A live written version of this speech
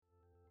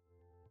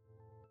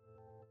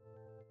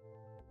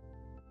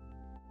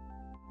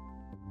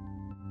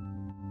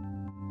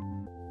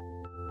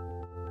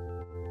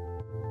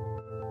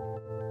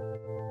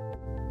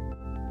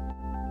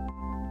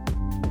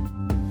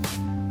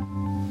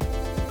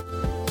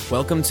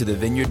Welcome to the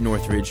Vineyard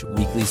Northridge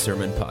Weekly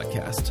Sermon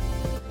Podcast.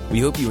 We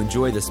hope you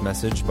enjoy this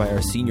message by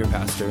our senior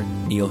pastor,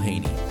 Neil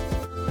Haney.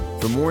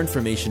 For more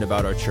information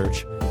about our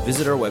church,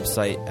 visit our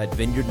website at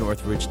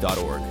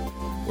vineyardnorthridge.org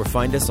or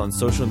find us on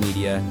social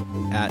media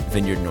at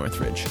Vineyard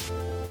Northridge.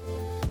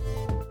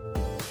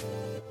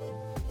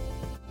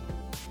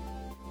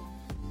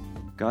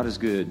 God is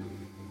good.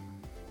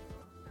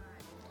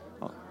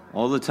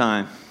 All the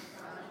time.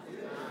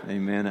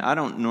 Amen. I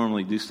don't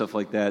normally do stuff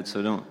like that,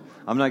 so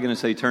I'm not going to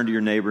say turn to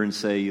your neighbor and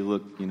say you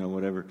look,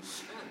 whatever.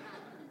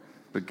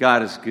 But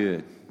God is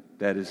good.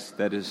 That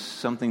is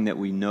something that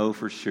we know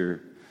for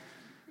sure.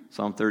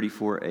 Psalm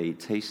 34:8,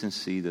 taste and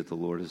see that the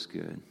Lord is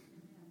good.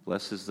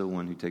 Blessed is the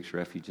one who takes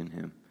refuge in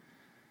him.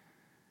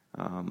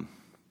 I'm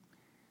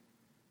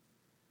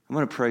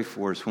going to pray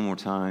for us one more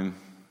time,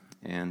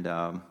 and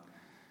I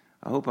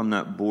hope I'm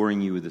not boring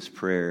you with this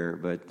prayer,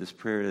 but this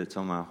prayer that's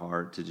on my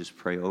heart to just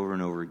pray over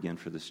and over again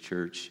for this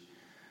church.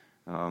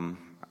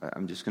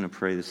 I'm just going to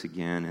pray this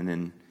again and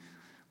then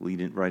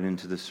lead it right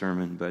into the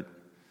sermon, but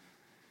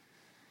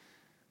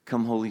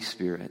come, Holy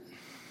Spirit.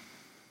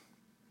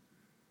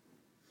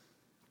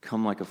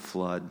 Come like a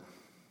flood.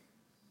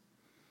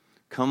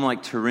 Come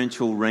like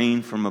torrential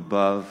rain from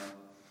above.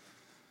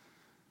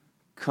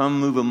 Come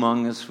move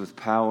among us with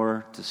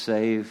power to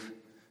save,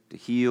 to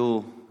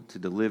heal, to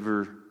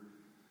deliver,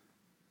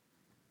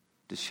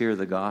 to share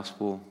the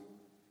gospel,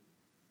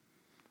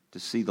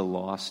 to see the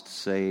lost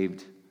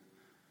saved,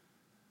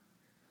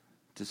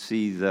 to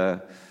see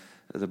the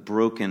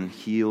broken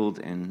healed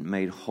and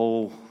made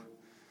whole.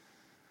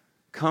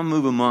 Come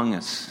move among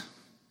us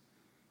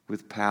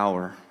with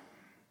power.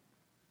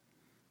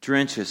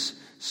 Drench us,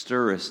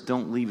 stir us,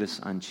 don't leave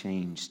us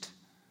unchanged.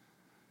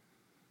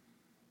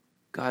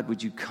 God,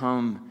 would you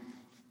come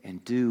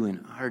and do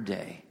in our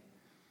day?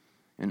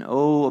 And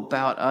oh,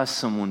 about us,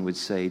 someone would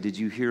say, did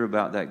you hear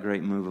about that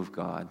great move of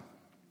God?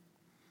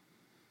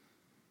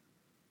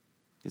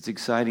 It's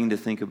exciting to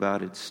think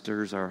about. It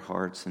stirs our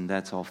hearts, and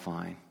that's all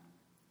fine.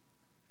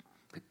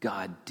 But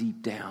God,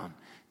 deep down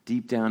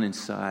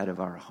inside of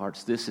our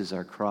hearts, this is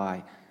our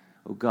cry.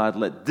 Oh God,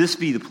 let this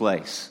be the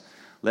place.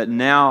 Let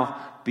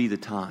now be the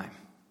time.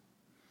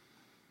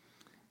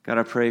 God,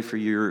 I pray for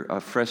your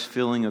fresh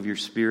filling of your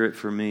Spirit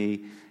for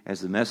me as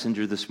the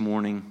messenger this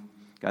morning.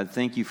 God,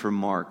 thank you for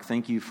Mark.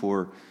 Thank you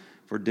for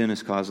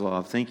Dennis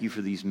Kozlov. Thank you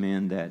for these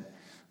men that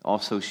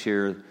also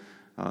share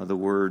the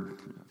word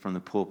from the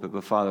pulpit.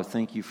 But Father,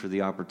 thank you for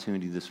the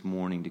opportunity this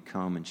morning to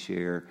come and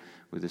share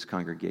with this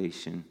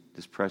congregation,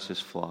 this precious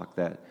flock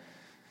that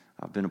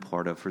I've been a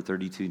part of for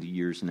 32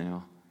 years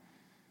now.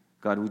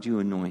 God, would you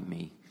anoint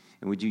me?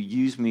 And would you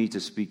use me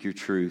to speak your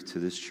truth to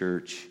this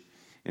church?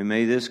 And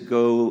may this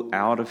go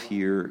out of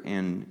here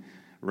and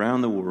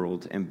around the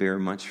world and bear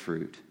much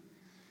fruit.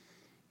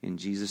 In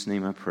Jesus'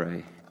 name I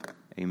pray.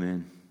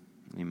 Amen.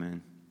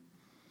 Amen.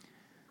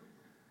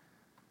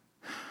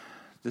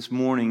 This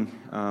morning,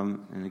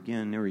 and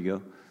again, there we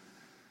go.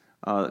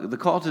 The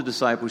call to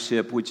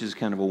discipleship, which is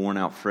kind of a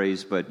worn-out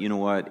phrase, but you know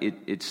what?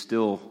 It's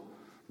still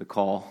the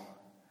call.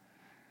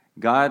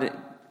 God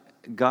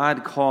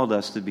called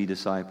us to be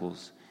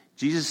disciples.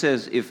 Jesus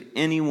says, if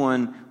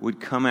anyone would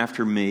come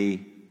after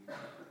me,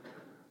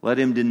 let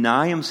him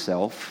deny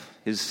himself,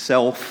 his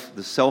self,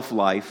 the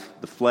self-life,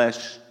 the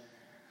flesh,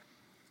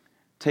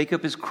 take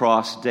up his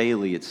cross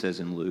daily, it says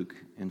in Luke,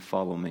 and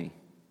follow me.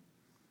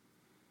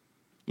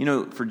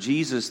 For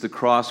Jesus, the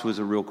cross was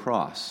a real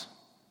cross.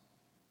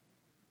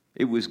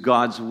 It was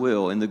God's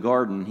will. In the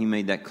garden, he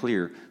made that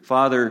clear.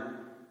 Father,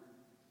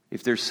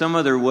 if there's some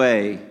other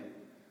way,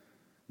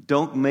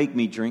 don't make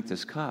me drink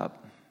this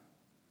cup.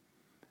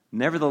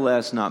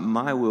 Nevertheless, not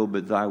my will,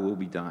 but thy will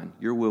be done.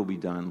 Your will be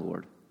done,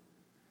 Lord.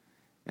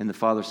 And the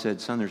Father said,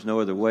 Son, there's no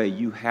other way.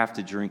 You have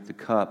to drink the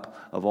cup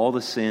of all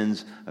the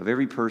sins of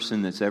every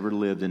person that's ever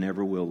lived and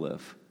ever will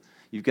live.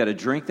 You've got to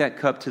drink that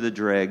cup to the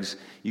dregs.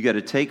 You've got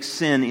to take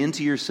sin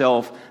into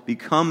yourself,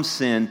 become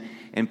sin,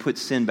 and put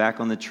sin back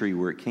on the tree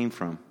where it came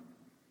from.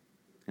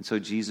 And so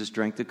Jesus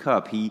drank the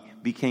cup. He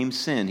became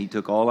sin. He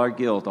took all our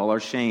guilt, all our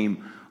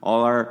shame,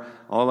 all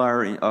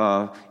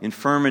our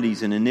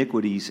infirmities and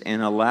iniquities,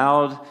 and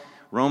allowed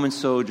Roman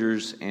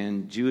soldiers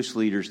and Jewish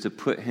leaders to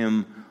put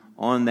him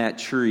on that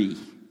tree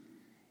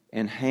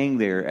and hang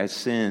there as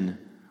sin,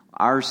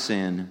 our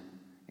sin,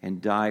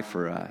 and die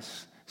for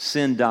us.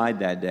 Sin died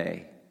that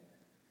day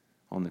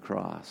on the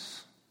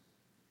cross.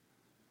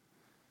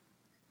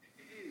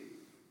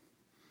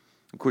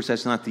 Of course,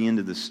 that's not the end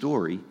of the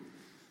story.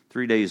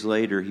 3 days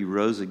later, he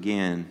rose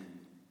again.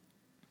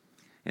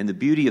 And the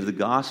beauty of the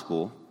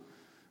gospel,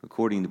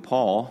 according to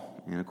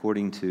Paul and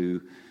according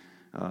to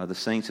the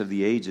saints of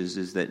the ages,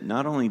 is that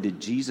not only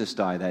did Jesus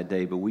die that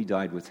day, but we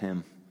died with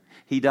him.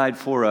 He died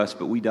for us,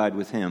 but we died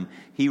with him.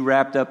 He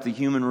wrapped up the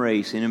human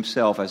race in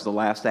himself as the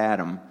last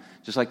Adam.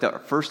 Just like the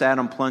first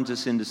Adam plunged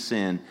us into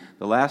sin,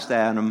 the last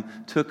Adam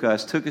took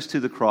us to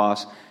the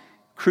cross,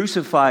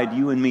 crucified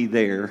you and me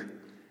there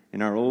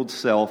in our old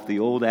self, the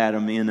old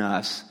Adam in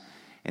us,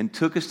 and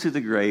took us to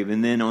the grave.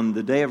 And then on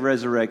the day of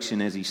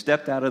resurrection, as he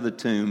stepped out of the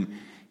tomb,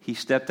 He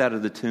stepped out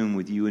of the tomb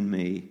with you and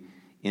me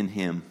in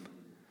him.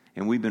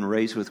 And we've been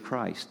raised with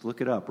Christ.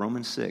 Look it up,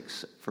 Romans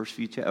 6, first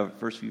few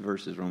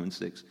verses, Romans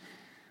 6.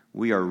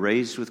 We are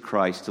raised with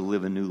Christ to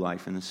live a new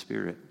life in the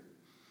Spirit.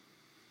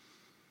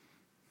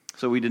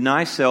 So we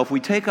deny self. We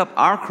take up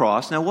our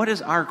cross. Now, what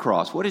is our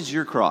cross? What is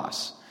your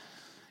cross?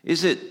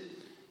 Is it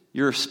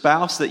your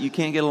spouse that you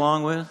can't get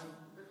along with?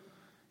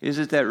 Is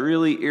it that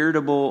really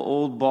irritable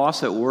old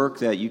boss at work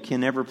that you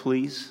can never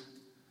please?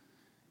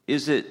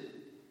 Is it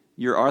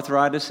your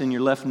arthritis in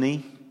your left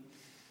knee?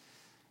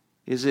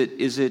 Is it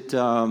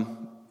the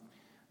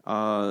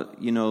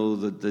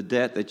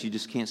debt that you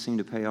just can't seem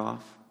to pay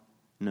off?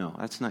 No,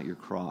 that's not your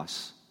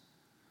cross.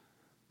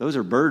 Those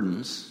are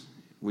burdens,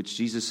 which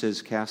Jesus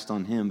says cast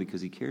on him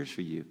because he cares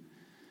for you.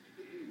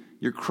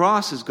 Your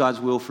cross is God's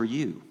will for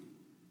you.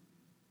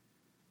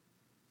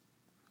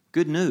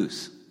 Good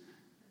news.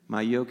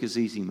 My yoke is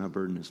easy, my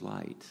burden is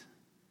light.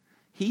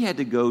 He had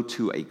to go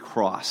to a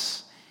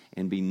cross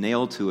and be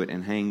nailed to it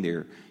and hang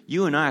there.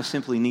 You and I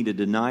simply need to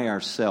deny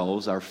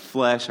ourselves, our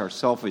flesh, our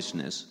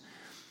selfishness.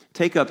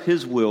 Take up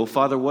his will.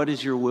 Father, what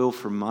is your will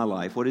for my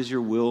life? What is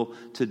your will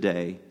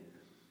today?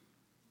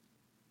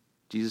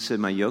 Jesus said,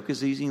 my yoke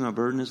is easy, my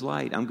burden is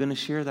light. I'm going to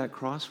share that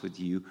cross with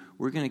you.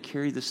 We're going to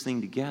carry this thing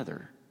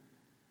together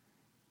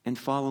and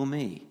follow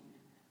me.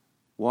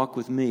 Walk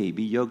with me,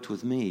 be yoked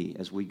with me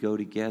as we go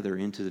together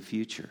into the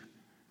future.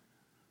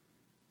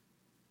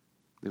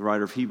 The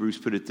writer of Hebrews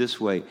put it this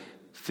way,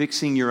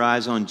 fixing your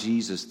eyes on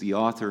Jesus, the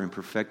author and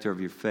perfecter of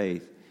your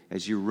faith,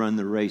 as you run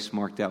the race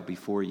marked out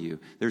before you.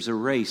 There's a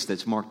race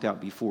that's marked out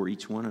before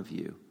each one of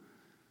you.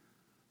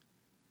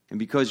 And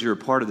because you're a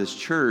part of this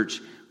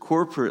church,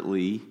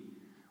 corporately,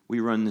 we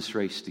run this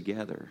race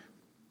together.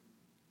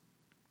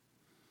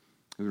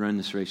 We run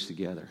this race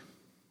together.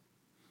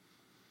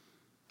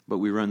 But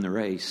we run the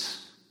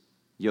race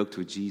yoked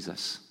with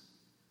Jesus.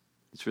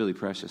 It's really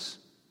precious.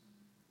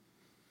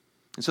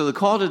 And so the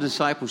call to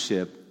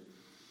discipleship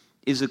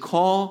is a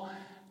call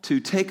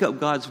to take up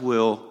God's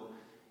will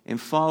and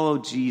follow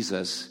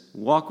Jesus,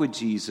 walk with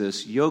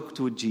Jesus, yoked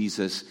with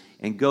Jesus,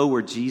 and go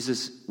where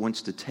Jesus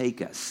wants to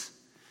take us.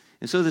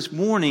 And so this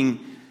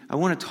morning, I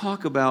want to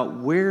talk about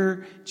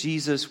where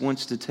Jesus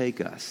wants to take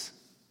us.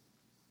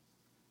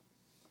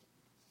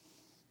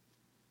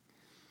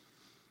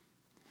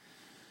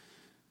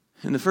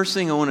 And the first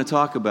thing I want to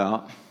talk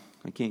about,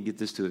 I can't get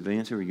this to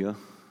advance, here we go.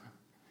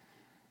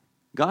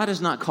 God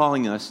is not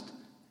calling us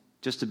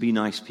just to be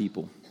nice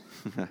people.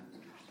 I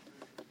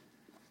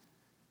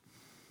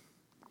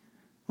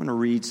want to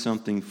read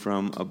something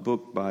from a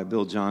book by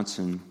Bill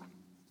Johnson.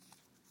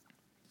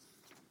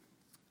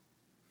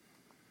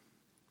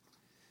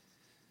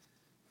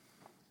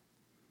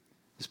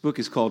 This book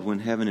is called When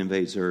Heaven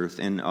Invades Earth,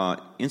 and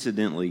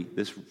incidentally,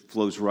 this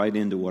flows right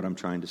into what I'm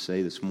trying to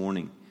say this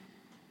morning.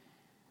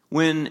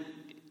 When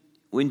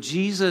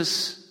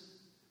Jesus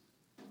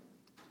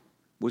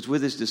was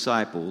with his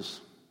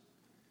disciples,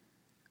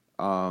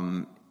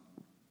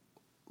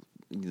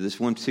 this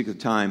one particular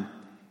time,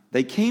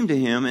 they came to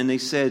him and they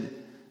said,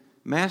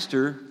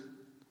 Master,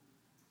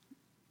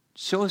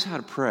 show us how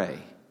to pray.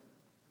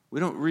 We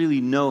don't really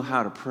know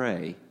how to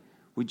pray.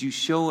 Would you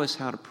show us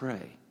how to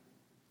pray?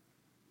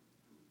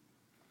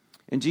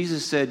 And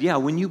Jesus said, yeah,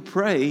 when you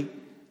pray,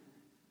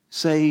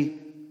 say,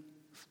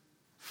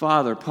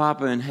 Father,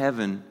 Papa in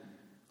heaven,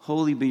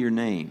 holy be your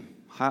name.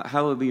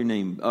 Hallowed be your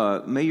name.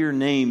 May your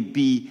name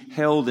be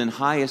held in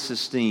highest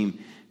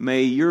esteem.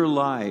 May your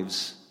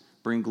lives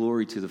bring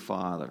glory to the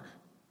Father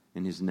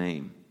in his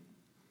name.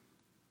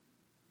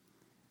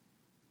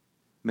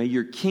 May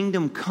your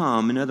kingdom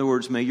come. In other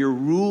words, may your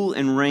rule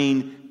and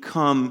reign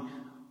come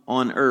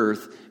on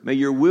earth. May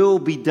your will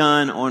be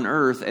done on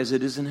earth as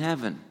it is in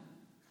heaven.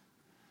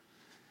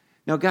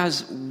 Now,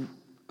 guys,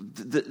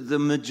 the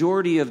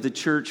majority of the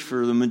church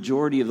for the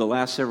majority of the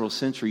last several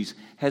centuries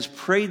has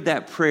prayed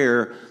that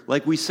prayer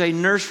like we say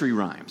nursery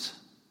rhymes.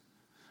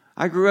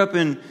 I grew up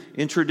in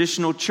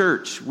traditional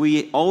church.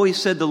 We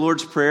always said the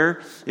Lord's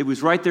Prayer. It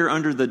was right there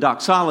under the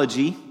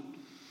doxology.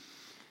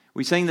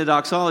 We sang the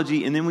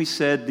doxology, and then we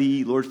said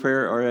the Lord's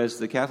Prayer, or as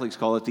the Catholics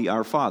call it, the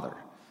Our Father.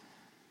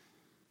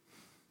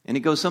 And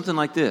it goes something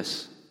like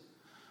this.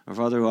 Our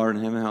Father who art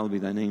in heaven, hallowed be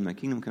thy name. Thy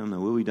kingdom come, thy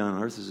will be done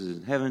on earth as it is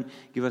in heaven.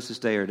 Give us this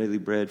day our daily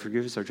bread.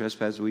 Forgive us our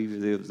trespasses, we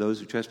forgive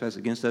those who trespass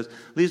against us.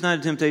 Lead us not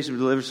into temptation, but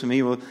deliver us from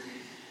evil.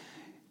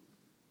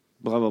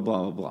 Blah, blah,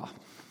 blah, blah, blah.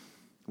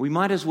 We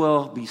might as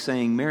well be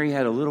saying, Mary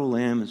had a little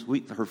lamb,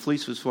 her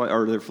fleece was white,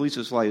 or their fleece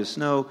was white as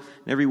snow,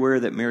 and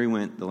everywhere that Mary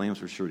went, the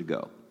lambs were sure to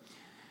go.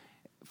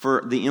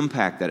 For the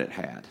impact that it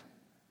had.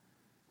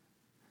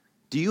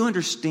 Do you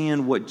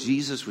understand what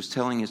Jesus was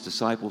telling his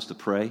disciples to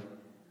pray?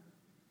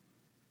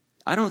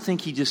 I don't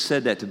think he just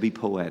said that to be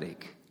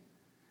poetic.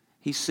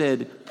 He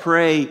said,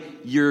 pray,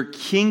 your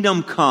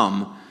kingdom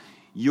come,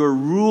 your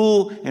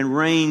rule and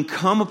reign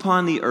come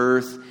upon the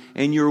earth,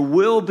 and your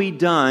will be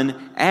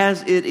done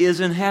as it is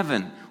in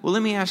heaven. Well,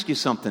 let me ask you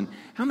something.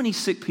 How many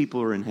sick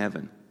people are in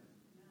heaven?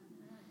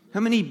 How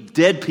many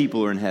dead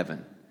people are in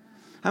heaven?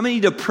 How many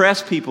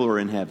depressed people are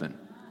in heaven?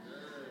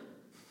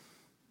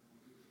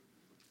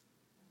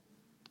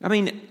 I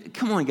mean,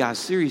 come on, guys,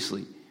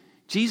 seriously.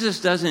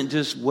 Jesus doesn't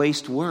just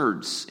waste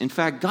words. In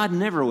fact, God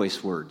never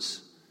wastes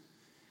words.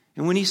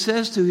 And when he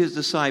says to his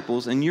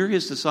disciples, and you're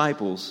his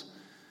disciples,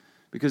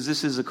 because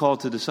this is a call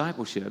to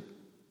discipleship,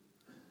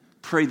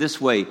 pray this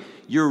way: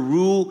 your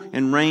rule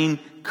and reign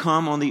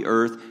come on the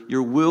earth,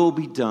 your will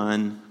be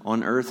done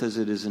on earth as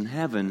it is in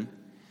heaven.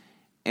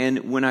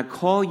 And when I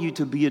call you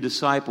to be a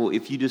disciple,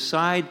 if you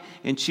decide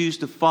and choose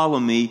to follow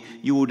me,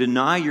 you will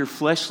deny your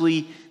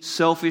fleshly,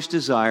 selfish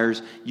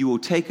desires. You will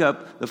take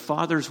up the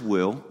Father's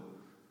will,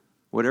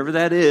 whatever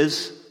that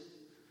is,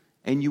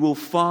 and you will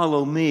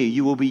follow me.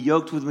 You will be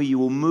yoked with me. You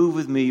will move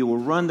with me. You will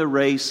run the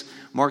race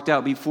marked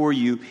out before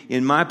you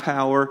in my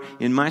power,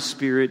 in my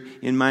spirit,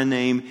 in my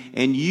name.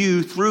 And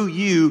you, through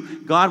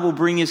you, God will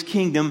bring his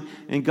kingdom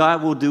and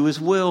God will do his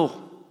will.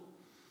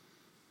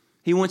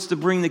 He wants to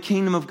bring the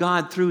kingdom of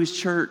God through his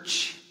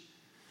church.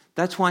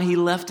 That's why he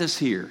left us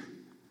here.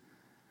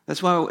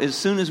 That's why as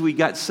soon as we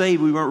got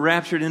saved, we weren't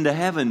raptured into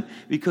heaven,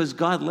 because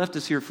God left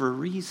us here for a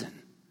reason.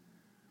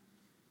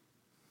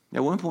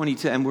 At one point, he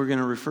said, and we're going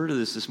to refer to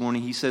this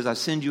morning, he says, I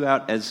send you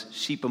out as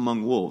sheep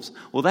among wolves.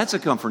 Well, that's a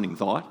comforting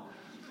thought.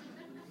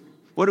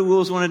 What do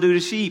wolves want to do to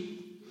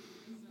sheep?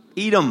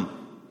 Eat them.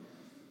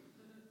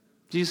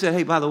 Jesus said,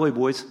 hey, by the way,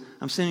 boys,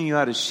 I'm sending you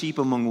out as sheep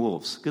among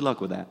wolves. Good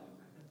luck with that.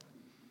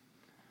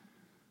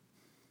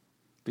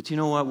 But you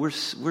know what? We're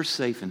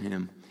safe in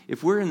him.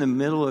 If we're in the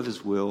middle of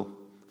his will,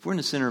 if we're in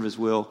the center of his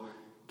will,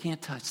 can't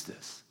touch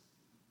this.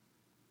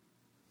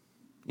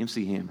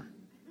 MC Hammer.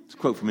 It's a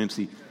quote from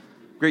MC.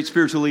 Great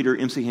spiritual leader,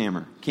 MC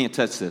Hammer. Can't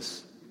touch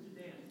this.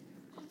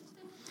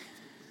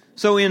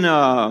 So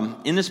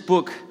in this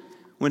book,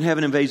 When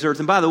Heaven Invades Earth,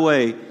 and by the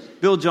way,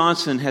 Bill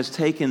Johnson has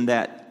taken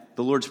the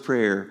Lord's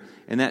Prayer,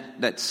 and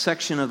that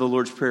section of the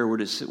Lord's Prayer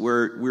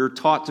where we're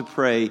taught to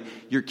pray,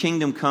 your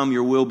kingdom come,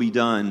 your will be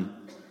done.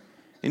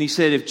 And he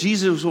said, if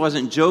Jesus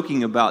wasn't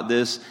joking about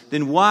this,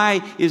 then why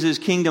is his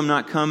kingdom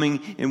not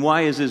coming, and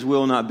why is his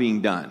will not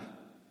being done?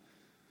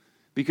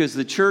 Because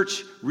the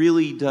church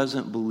really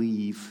doesn't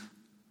believe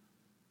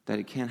that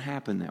it can't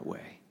happen that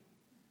way.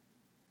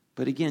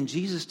 But again,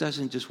 Jesus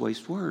doesn't just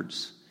waste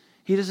words.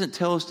 He doesn't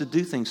tell us to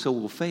do things so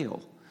we'll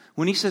fail.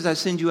 When he says, I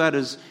send you out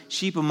as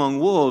sheep among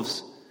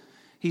wolves,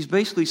 he's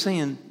basically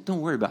saying,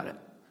 don't worry about it.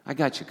 I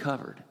got you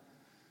covered.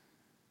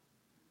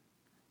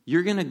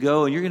 You're going to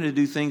go and you're going to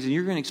do things and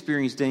you're going to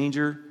experience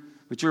danger,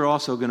 but you're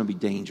also going to be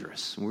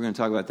dangerous. And we're going to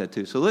talk about that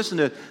too. So listen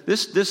to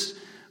this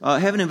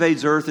Heaven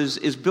Invades Earth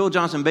is Bill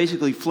Johnson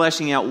basically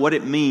fleshing out what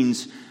it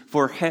means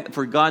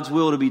for God's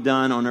will to be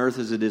done on earth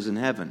as it is in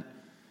heaven,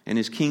 and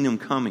his kingdom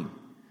coming.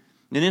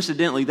 And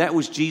incidentally, that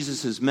was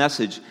Jesus'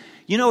 message.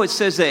 You know, it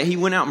says that he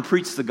went out and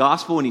preached the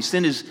gospel, and he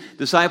sent his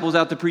disciples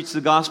out to preach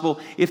the gospel.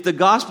 If the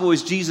gospel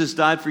is Jesus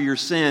died for your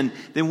sin,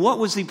 then what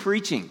was he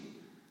preaching?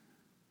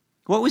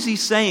 What was he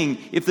saying?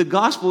 If the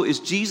gospel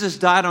is Jesus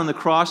died on the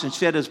cross and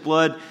shed his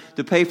blood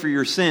to pay for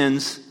your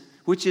sins,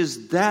 which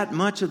is that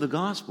much of the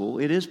gospel,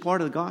 it is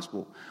part of the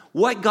gospel.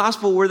 What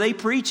gospel were they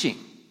preaching?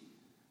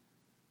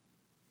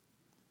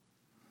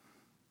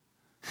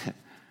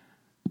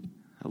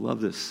 I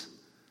love this.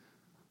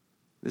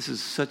 This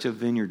is such a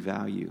vineyard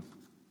value.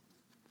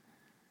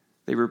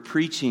 They were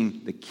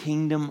preaching the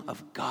kingdom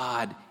of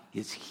God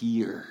is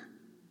here.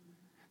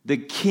 The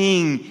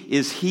king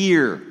is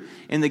here.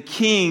 And the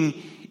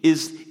king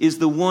is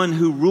the one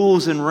who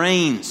rules and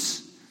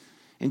reigns.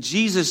 And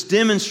Jesus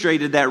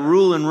demonstrated that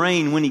rule and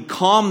reign when he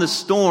calmed the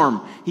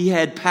storm. He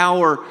had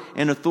power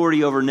and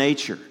authority over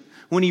nature.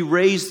 When he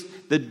raised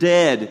the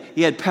dead,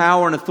 he had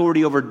power and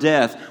authority over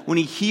death. When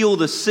he healed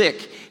the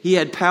sick, he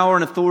had power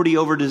and authority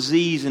over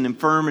disease and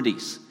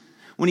infirmities.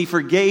 When he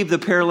forgave the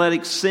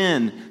paralytic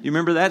sin, you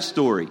remember that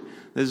story?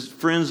 His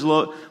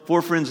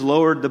four friends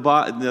lowered the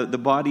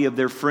body of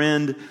their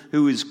friend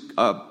who was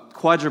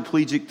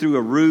quadriplegic through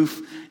a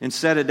roof and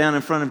set it down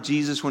in front of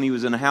Jesus when he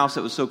was in a house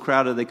that was so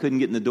crowded they couldn't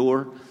get in the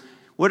door.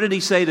 What did he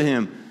say to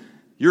him?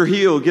 You're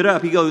healed, get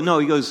up. He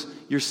goes,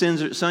 your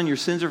sins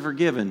are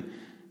forgiven.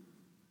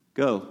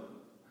 Go.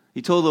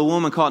 He told the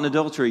woman caught in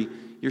adultery,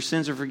 your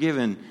sins are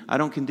forgiven. I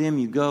don't condemn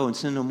you. Go and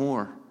sin no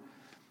more.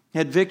 He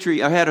had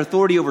victory. I had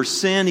authority over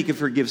sin. He could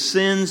forgive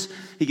sins.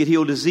 He could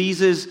heal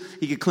diseases.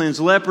 He could cleanse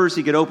lepers.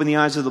 He could open the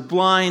eyes of the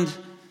blind.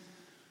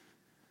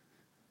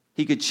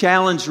 He could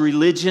challenge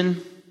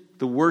religion.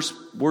 The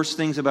worst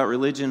things about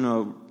religion,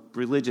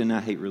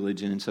 I hate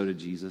religion, and so did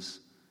Jesus.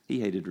 He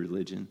hated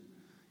religion.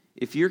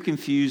 If you're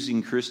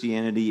confusing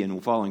Christianity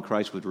and following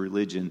Christ with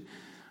religion,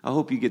 I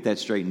hope you get that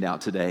straightened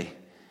out today.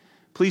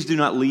 Please do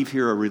not leave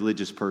here a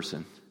religious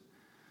person.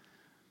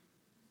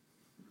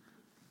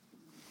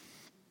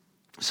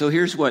 So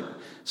here's what.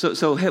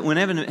 So when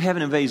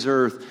heaven invades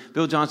earth,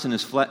 Bill Johnson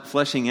is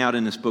fleshing out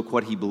in this book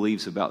what he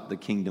believes about the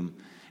kingdom,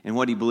 and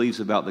what he believes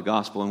about the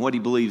gospel, and what he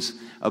believes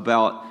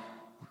about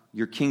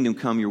your kingdom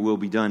come, your will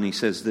be done. He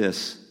says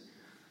this: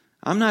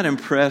 I'm not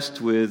impressed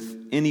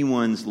with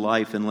anyone's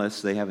life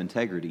unless they have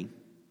integrity.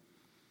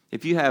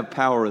 If you have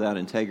power without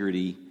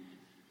integrity,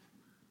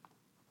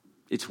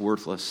 it's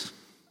worthless.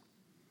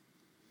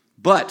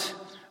 But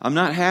I'm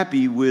not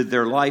happy with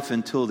their life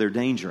until they're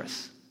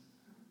dangerous.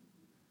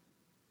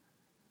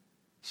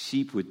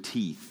 Sheep with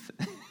teeth.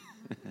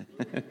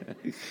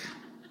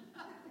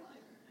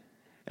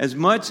 As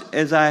much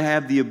as I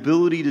have the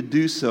ability to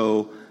do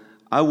so,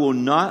 I will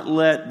not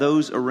let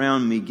those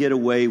around me get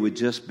away with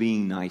just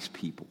being nice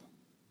people.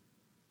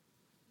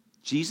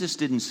 Jesus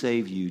didn't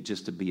save you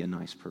just to be a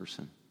nice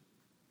person.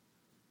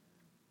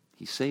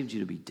 He saved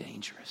you to be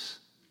dangerous.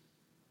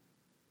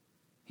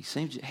 He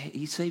saved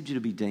you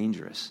to be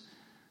dangerous.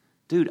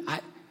 Dude,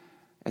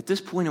 at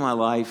this point in my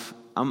life,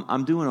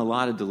 I'm doing a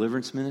lot of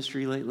deliverance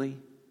ministry lately.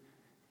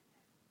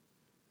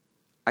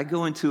 I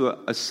go into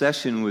a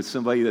session with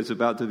somebody that's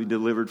about to be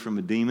delivered from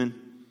a demon,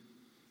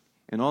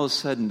 and all of a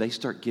sudden they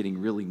start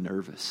getting really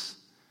nervous.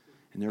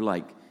 And they're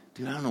like,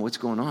 dude, I don't know what's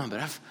going on, but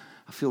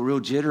I feel real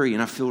jittery,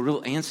 and I feel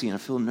real antsy, and I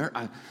feel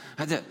nervous.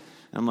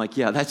 I'm like,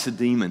 yeah, that's a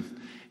demon.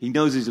 He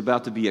knows he's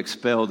about to be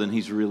expelled, and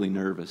he's really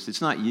nervous.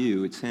 It's not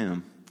you, it's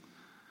him.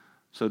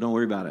 So don't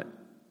worry about it.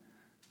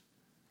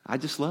 I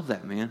just love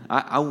that, man.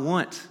 I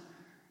want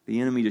the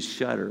enemy to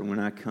shudder when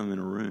I come in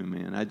a room,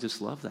 man. I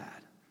just love that.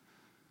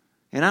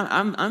 And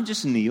I'm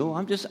just Neil.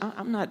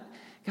 I'm not,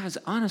 guys,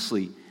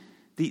 honestly,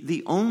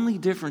 the only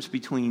difference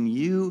between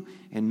you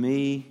and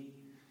me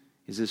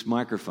is this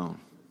microphone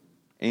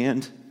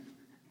and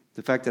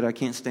the fact that I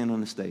can't stand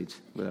on the stage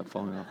without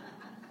falling off.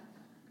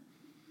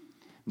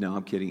 No,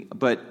 I'm kidding.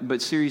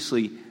 But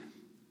seriously,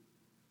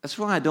 that's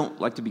why I don't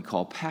like to be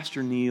called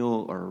Pastor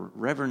Neil or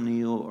Reverend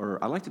Neil,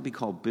 or I like to be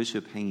called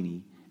Bishop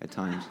Haney at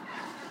times.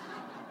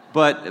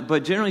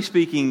 But generally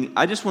speaking,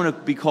 I just want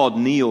to be called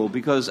Neil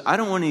because I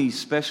don't want any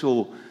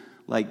special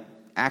like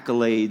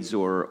accolades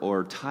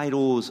or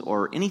titles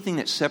or anything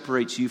that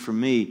separates you from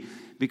me.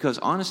 Because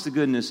honest to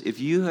goodness, if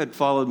you had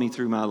followed me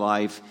through my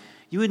life,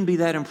 you wouldn't be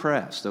that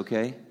impressed,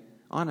 okay?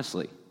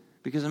 Honestly,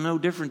 because I'm no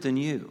different than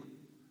you.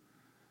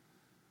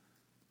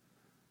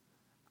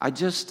 I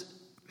just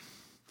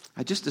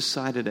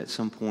decided at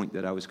some point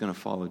that I was going to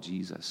follow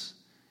Jesus.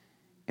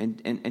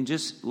 And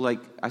just like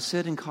I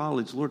said in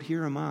college, Lord,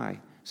 here am I.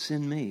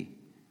 Send me.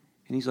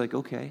 And he's like,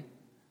 okay,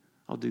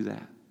 I'll do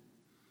that.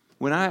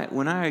 When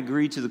I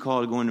agreed to the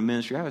call to go into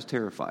ministry, I was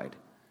terrified.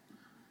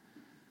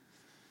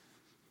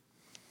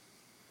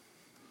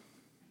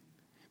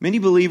 Many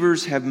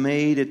believers have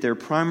made it their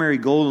primary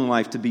goal in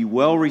life to be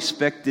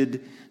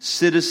well-respected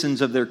citizens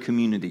of their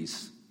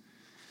communities.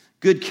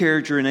 Good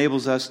character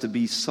enables us to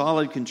be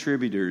solid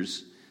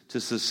contributors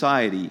to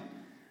society,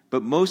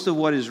 but most of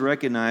what is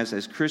recognized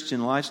as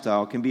Christian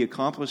lifestyle can be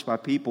accomplished by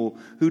people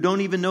who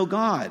don't even know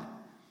God.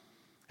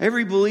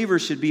 Every believer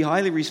should be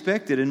highly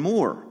respected and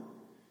more.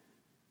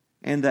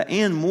 And the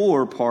 "and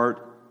more"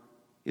 part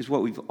is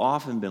what we've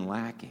often been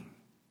lacking.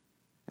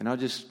 And I'll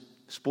just,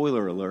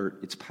 spoiler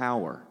alert, it's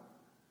power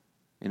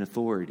and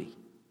authority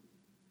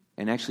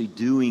and actually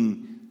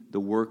doing the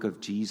work of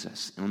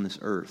Jesus on this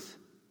earth.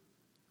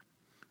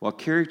 While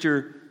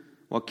character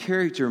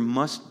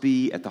must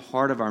be at the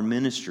heart of our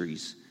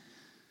ministries,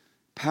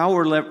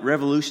 power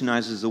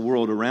revolutionizes the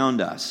world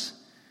around us.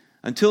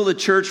 Until the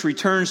church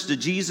returns to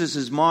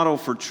Jesus' model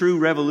for true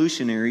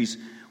revolutionaries,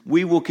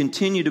 we will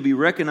continue to be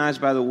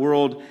recognized by the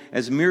world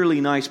as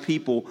merely nice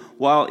people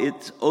while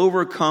it's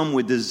overcome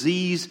with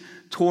disease,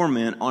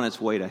 torment on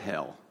its way to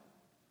hell.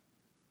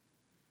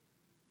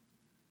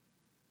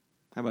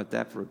 How about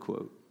that for a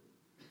quote?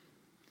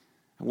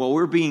 While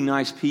we're being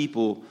nice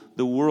people,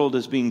 the world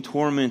is being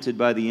tormented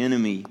by the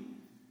enemy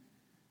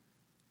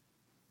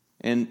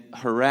and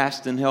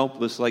harassed and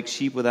helpless like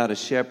sheep without a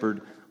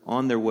shepherd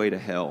on their way to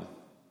hell.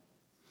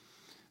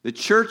 The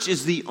church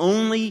is the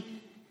only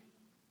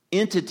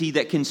entity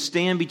that can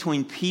stand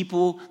between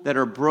people that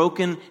are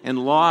broken and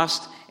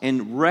lost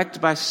and wrecked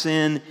by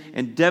sin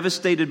and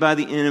devastated by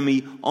the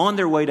enemy on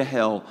their way to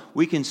hell.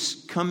 We can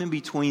come in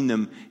between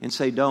them and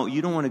say,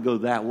 you don't want to go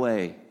that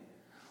way.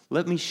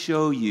 Let me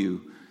show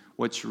you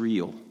what's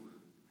real.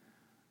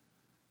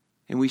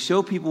 And we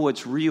show people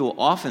what's real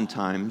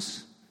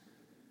oftentimes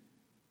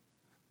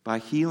by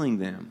healing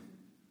them.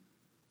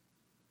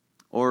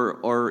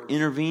 Or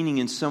intervening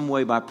in some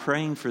way by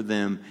praying for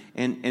them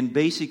and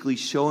basically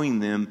showing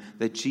them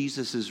that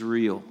Jesus is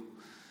real.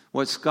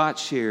 What Scott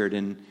shared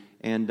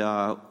and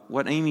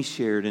what Amy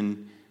shared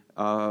and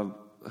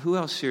who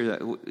else shared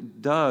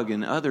that? Doug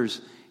and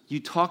others. You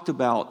talked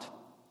about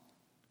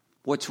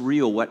what's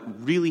real,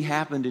 what really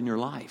happened in your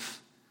life.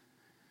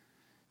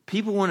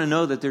 People want to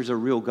know that there's a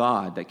real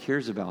God that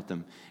cares about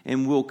them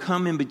and will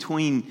come in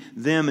between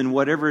them and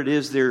whatever it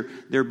is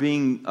they're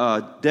being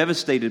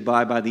devastated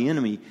by the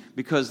enemy,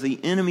 because the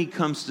enemy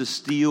comes to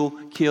steal,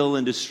 kill,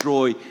 and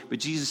destroy. But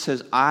Jesus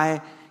says,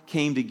 I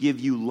came to give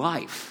you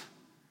life.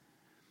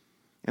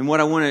 And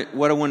what I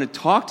want to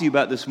talk to you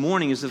about this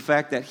morning is the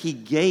fact that He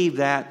gave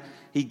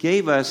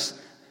us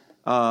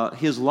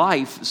His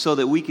life so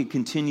that we could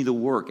continue the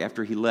work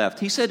after He left.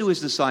 He said to His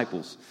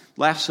disciples,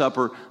 Last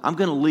Supper, I'm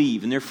going to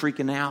leave. And they're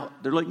freaking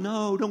out. They're like,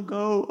 no, don't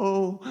go.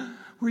 Oh,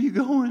 where are you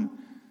going?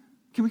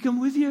 Can we come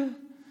with you?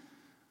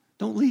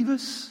 Don't leave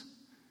us.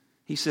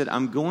 He said,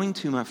 I'm going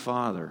to my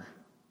Father.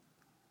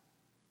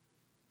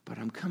 but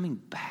I'm coming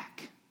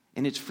back.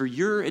 And it's for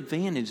your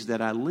advantage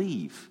that I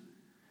leave.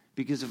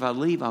 Because if I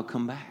leave, I'll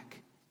come back.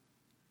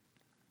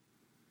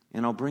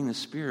 And I'll bring the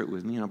Spirit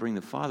with me, and I'll bring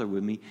the Father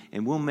with me,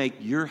 and we'll make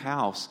your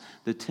house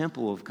the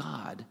temple of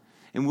God.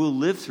 And we'll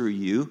live through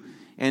you.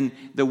 And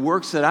the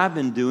works that I've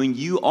been doing,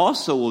 you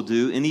also will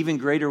do, and even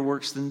greater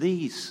works than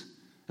these.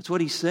 That's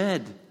what he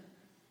said.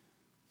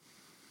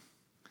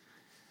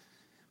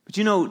 But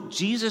you know,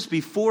 Jesus,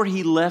 before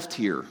he left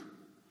here,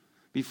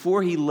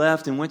 before he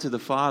left and went to the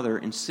Father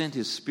and sent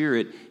his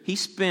Spirit, he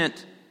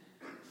spent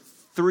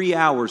 3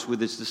 hours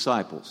with his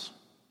disciples.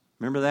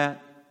 Remember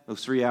that?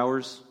 Those 3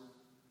 hours?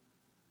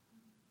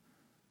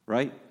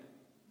 Right?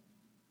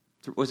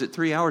 Was it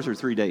 3 hours or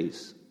 3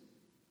 days?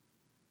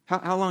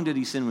 How long did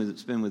he spend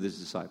with his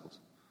disciples?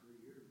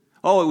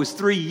 Oh, it was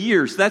 3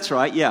 years. That's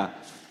right, yeah.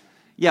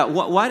 Yeah,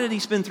 why did he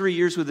spend 3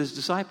 years with his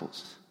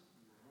disciples?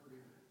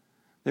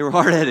 They were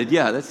hard-headed.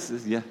 Yeah, that's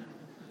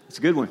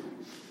a good one.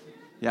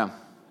 Yeah.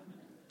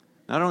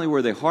 Not only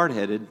were they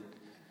hard-headed,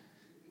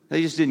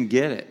 they just didn't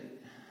get it.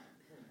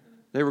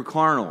 They were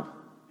carnal.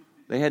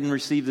 They hadn't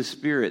received the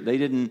Spirit.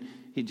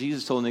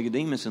 Jesus told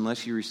Nicodemus,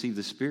 unless you receive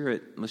the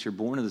Spirit, unless you're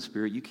born of the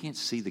Spirit, you can't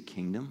see the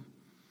kingdom.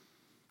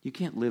 You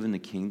can't live in the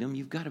kingdom.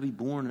 You've got to be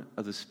born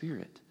of the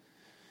Spirit.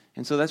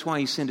 And so that's why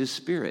he sent his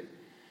Spirit.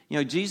 You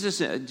know, Jesus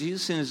sent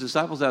his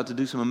disciples out to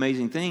do some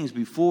amazing things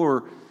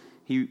before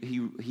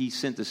he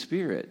sent the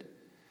Spirit.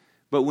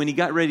 But when he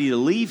got ready to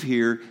leave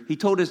here, he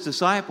told his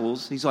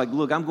disciples, he's like,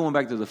 look, I'm going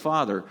back to the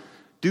Father.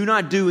 Do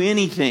not do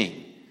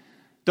anything.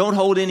 Don't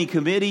hold any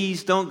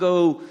committees. Don't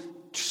go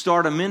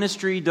start a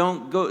ministry.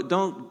 Don't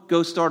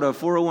go start a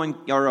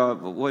 401 or a,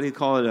 what do you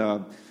call it,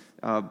 a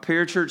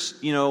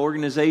parachurch,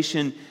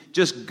 organization.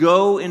 Just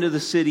go into the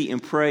city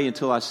and pray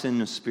until I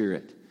send the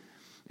Spirit.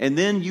 And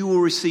then you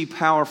will receive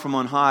power from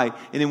on high.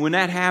 And then when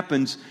that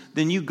happens,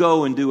 then you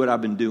go and do what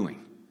I've been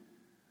doing.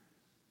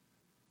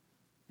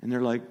 And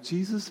they're like,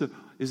 Jesus,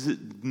 is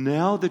it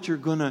now that you're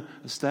going to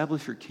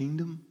establish your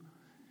kingdom?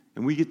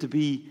 And we get to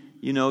be,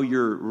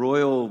 your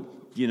royal,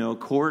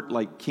 court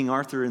like King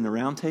Arthur in the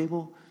Round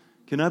Table?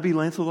 Can I be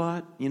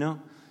Lancelot?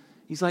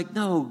 He's like,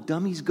 no,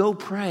 dummies, go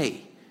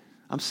pray.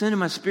 I'm sending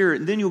my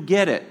Spirit, and then you'll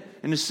get it.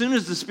 And as soon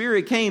as the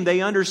Spirit came,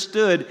 they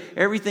understood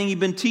everything he'd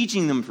been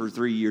teaching them for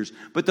 3 years.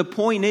 But the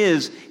point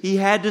is, he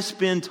had to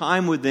spend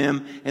time with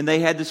them, and they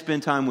had to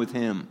spend time with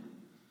him.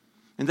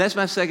 And that's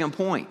my second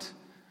point.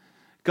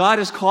 God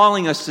is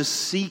calling us to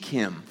seek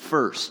him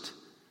first.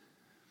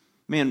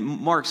 Man,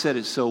 Mark said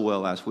it so well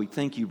last week.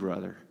 Thank you,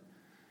 brother.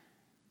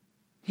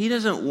 He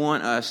doesn't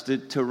want us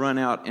to run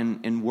out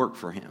and work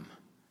for him.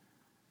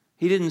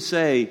 He didn't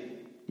say,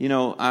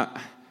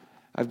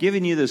 I've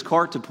given you this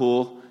cart to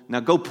pull. Now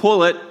go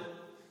pull it.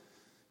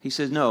 He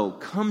says, no,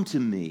 come to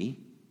me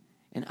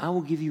and I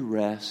will give you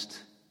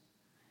rest.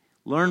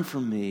 Learn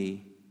from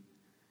me.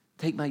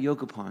 Take my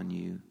yoke upon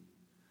you.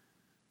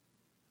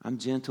 I'm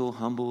gentle,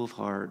 humble of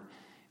heart.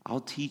 I'll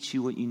teach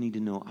you what you need to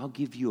know. I'll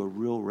give you a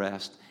real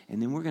rest.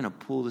 And then we're going to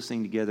pull this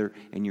thing together.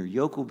 And your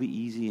yoke will be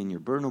easy and your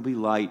burden will be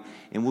light.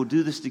 And we'll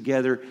do this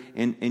together.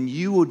 And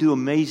you will do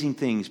amazing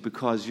things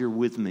because you're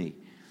with me.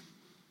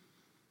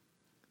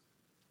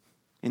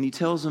 And he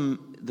tells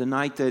them the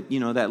night that,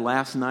 that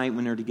last night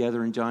when they're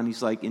together in John,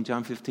 he's like, in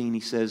John 15, he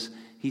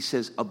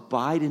says,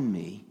 abide in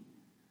me.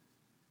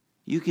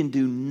 You can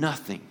do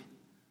nothing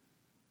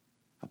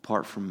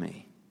apart from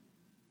me.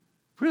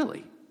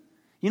 Really?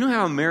 You know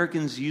how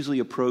Americans usually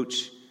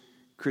approach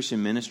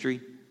Christian ministry?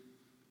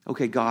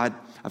 Okay, God,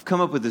 I've come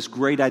up with this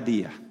great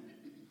idea.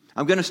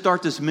 I'm going to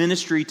start this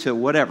ministry to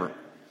whatever.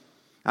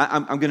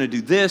 I'm going to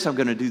do this. I'm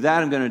going to do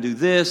that. I'm going to do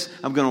this.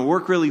 I'm going to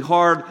work really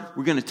hard.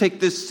 We're going to take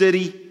this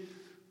city.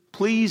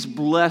 Please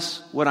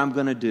bless what I'm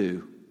going to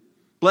do.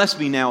 Bless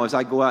me now as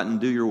I go out and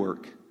do your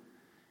work.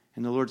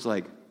 And the Lord's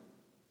like,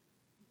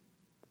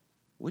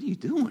 what are you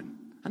doing?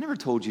 I never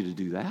told you to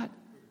do that.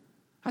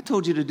 I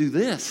told you to do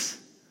this.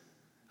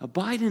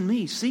 Abide in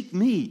me. Seek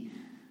me.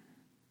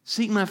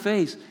 Seek my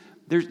face.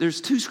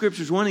 There's two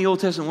scriptures, one in the Old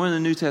Testament, one in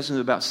the New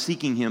Testament about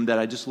seeking him that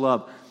I just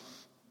love.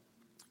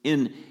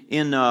 In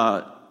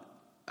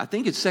I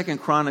think it's 2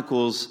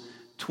 Chronicles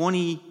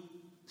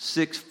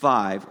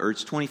 26:5, or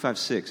it's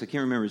 25:6. I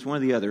can't remember. It's one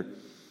or the other.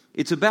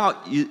 It's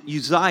about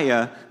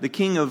Uzziah, the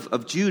king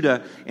of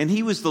Judah, and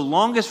he was the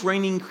longest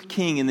reigning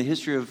king in the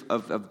history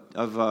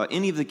of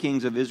any of the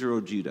kings of Israel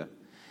or Judah.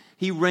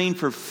 He reigned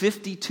for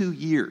 52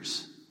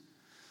 years.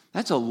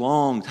 That's a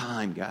long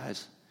time,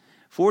 guys.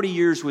 40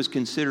 years was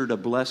considered a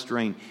blessed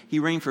reign. He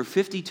reigned for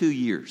 52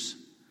 years.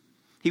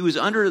 He was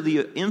under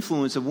the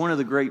influence of one of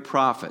the great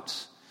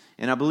prophets.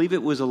 And I believe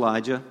it was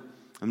Elijah.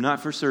 I'm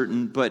not for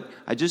certain, but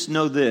I just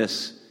know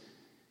this.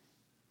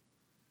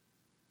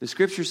 The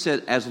scripture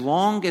said, as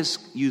long as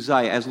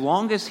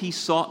he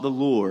sought the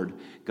Lord,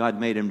 God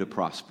made him to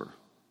prosper.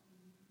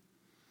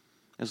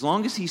 As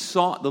long as he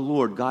sought the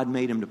Lord, God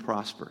made him to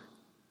prosper.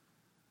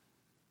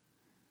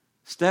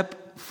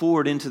 Step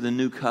forward into the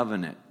new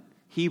covenant.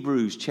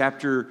 Hebrews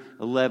chapter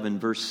 11,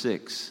 verse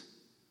 6.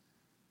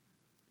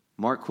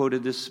 Mark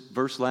quoted this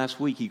verse last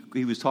week.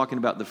 He was talking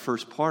about the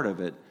first part of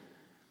it.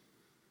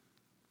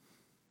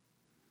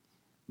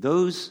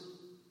 Those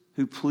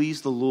who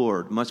please the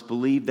Lord must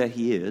believe that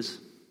He is,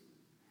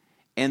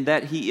 and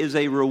that He is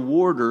a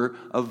rewarder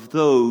of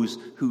those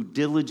who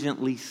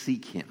diligently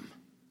seek Him.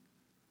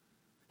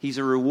 He's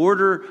a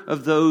rewarder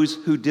of those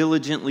who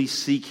diligently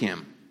seek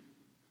Him.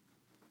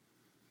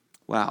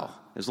 Wow.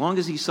 As long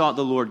as he sought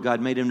the Lord,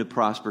 God made him to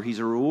prosper. He's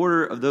a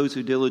rewarder of those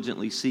who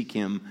diligently seek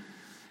Him.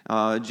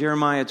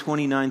 Jeremiah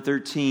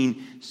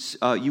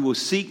 29:13, you will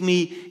seek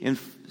me and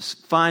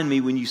find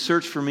me when you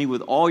search for me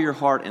with all your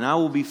heart, and I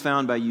will be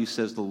found by you,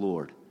 says the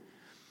Lord.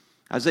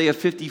 Isaiah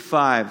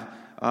 55,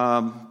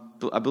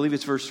 I believe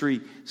it's verse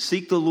 3.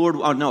 Seek the Lord,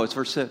 oh no, it's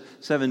verse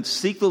 7.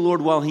 Seek the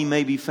Lord while He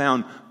may be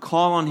found.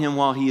 Call on Him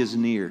while He is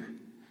near.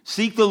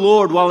 Seek the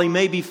Lord while He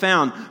may be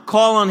found.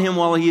 Call on Him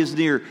while He is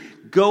near.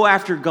 Go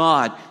after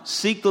God.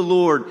 Seek the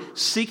Lord.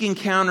 Seek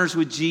encounters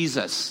with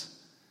Jesus.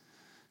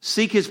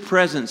 Seek His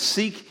presence.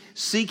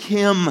 Seek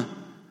Him.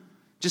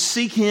 Just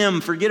seek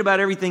Him. Forget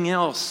about everything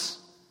else.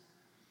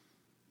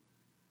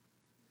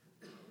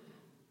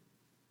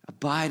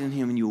 Abide in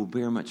Him and you will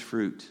bear much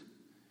fruit.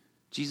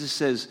 Jesus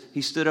says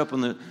He stood up on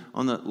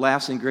the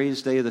last and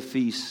greatest day of the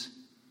feast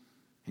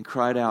and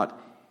cried out,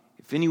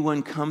 if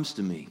anyone comes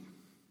to me,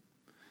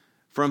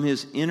 from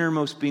his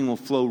innermost being will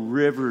flow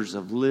rivers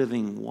of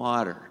living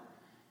water.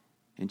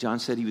 And John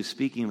said he was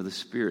speaking of the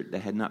Spirit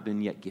that had not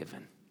been yet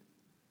given.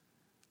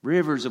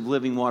 Rivers of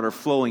living water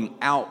flowing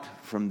out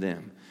from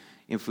them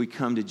if we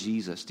come to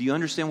Jesus. Do you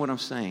understand what I'm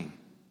saying?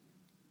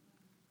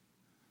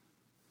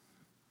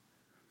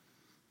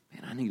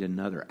 Man, I need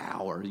another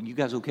hour. Are you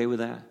guys okay with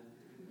that?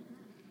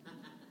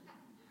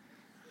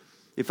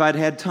 If I'd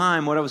had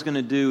time, what I was going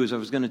to do is I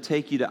was going to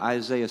take you to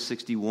Isaiah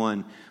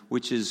 61,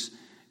 which is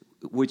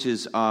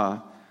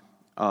the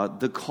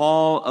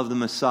call of the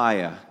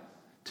Messiah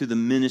to the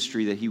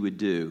ministry that He would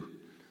do.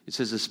 It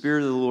says, the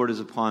Spirit of the Lord is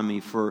upon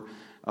me, for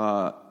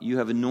you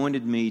have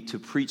anointed me to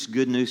preach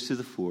good news to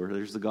the poor.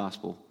 There's the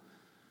gospel.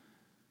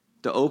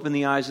 To open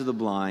the eyes of the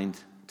blind,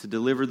 to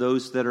deliver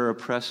those that are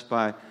oppressed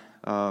by,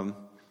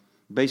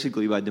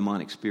 basically by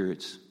demonic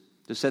spirits,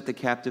 to set the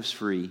captives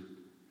free,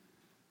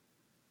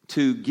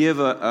 to give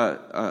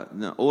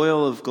an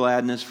oil of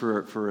gladness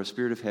for a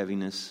spirit of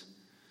heaviness.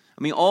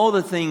 I mean, all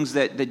the things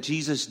that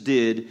Jesus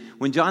did.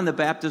 When John the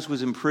Baptist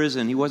was in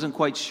prison, he wasn't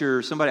quite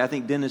sure. Somebody, I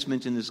think Dennis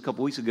mentioned this a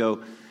couple weeks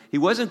ago. He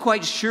wasn't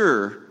quite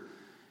sure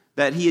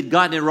that he had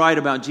gotten it right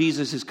about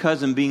Jesus, his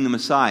cousin, being the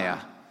Messiah.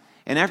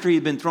 And after he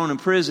had been thrown in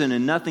prison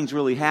and nothing's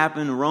really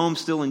happened,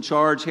 Rome's still in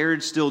charge,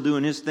 Herod's still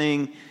doing his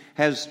thing,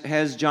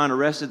 has John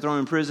arrested, thrown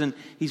in prison.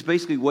 He's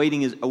basically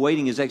awaiting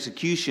his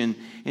execution.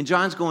 And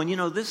John's going,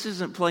 this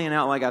isn't playing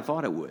out like I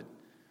thought it would.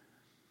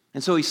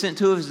 And so he sent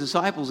two of his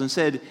disciples and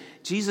said,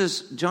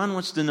 Jesus, John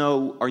wants to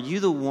know, are you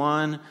the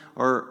one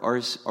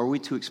or are we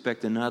to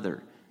expect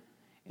another?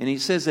 And he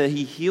says that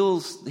he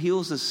heals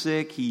the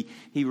sick, he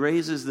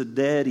raises the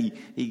dead,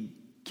 he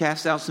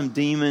casts out some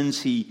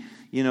demons,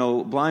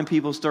 blind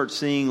people start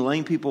seeing,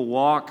 lame people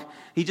walk.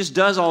 He just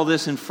does all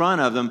this in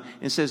front of them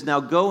and says, now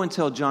go and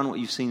tell John what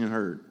you've seen and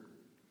heard.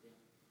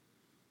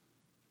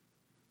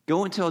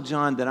 Go and tell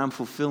John that I'm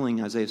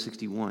fulfilling Isaiah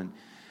 61.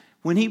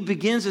 When he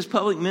begins his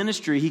public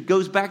ministry, he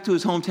goes back to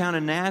his hometown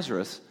in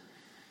Nazareth.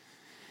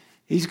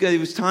 It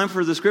was time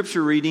for the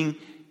scripture reading.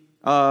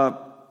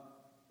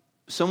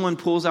 Someone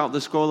pulls out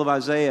the scroll of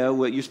Isaiah.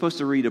 You're supposed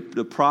to read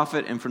the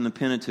prophet and from the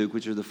Pentateuch,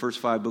 which are the first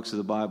 5 books of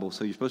the Bible.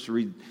 So you're supposed to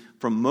read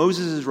from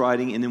Moses'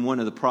 writing and then one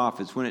of the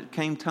prophets. When it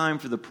came time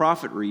for the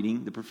prophet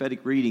reading, the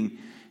prophetic reading,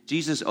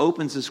 Jesus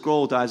opens the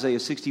scroll to Isaiah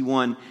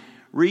 61,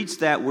 reads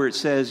that where it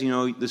says,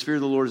 the Spirit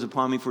of the Lord is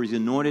upon me, for He's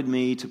anointed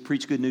me to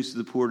preach good news to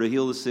the poor, to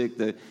heal the sick,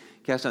 to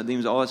cast out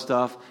demons, all that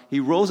stuff.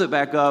 He rolls it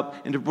back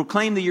up, and to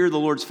proclaim the year of the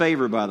Lord's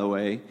favor, by the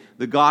way,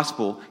 the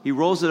gospel, he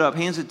rolls it up,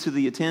 hands it to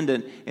the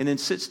attendant, and then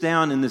sits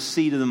down in the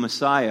seat of the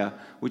Messiah,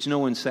 which no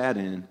one sat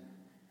in.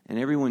 And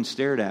everyone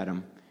stared at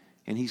him.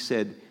 And he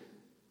said,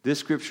 this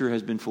scripture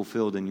has been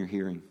fulfilled in your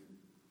hearing.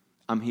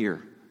 I'm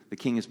here. The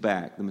King is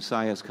back. The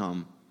Messiah has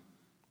come.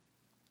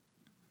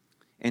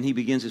 And he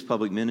begins his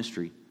public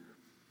ministry.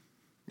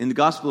 In the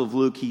Gospel of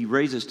Luke, he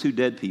raises 2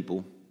 dead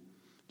people,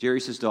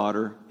 Jairus'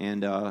 daughter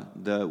and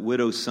the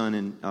widow's son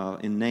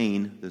in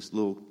Nain, this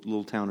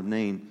little town of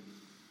Nain.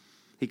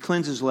 He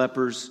cleanses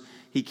lepers.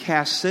 He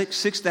casts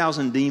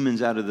 6,000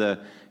 demons out of the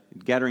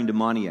Gadarene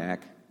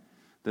demoniac,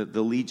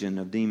 the legion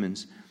of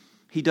demons.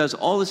 He does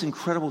all this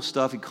incredible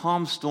stuff. He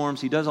calms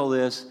storms. He does all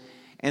this.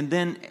 And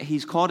then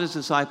he's called his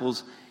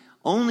disciples.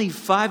 Only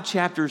 5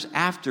 chapters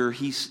after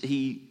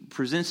he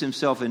presents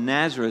himself in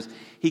Nazareth,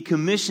 he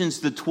commissions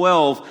the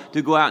 12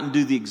 to go out and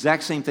do the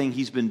exact same thing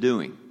he's been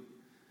doing.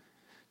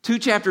 2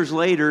 chapters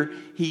later,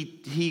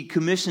 he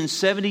commissions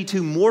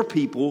 72 more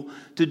people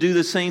to do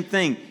the same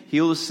thing.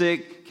 Heal the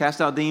sick,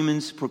 cast out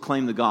demons,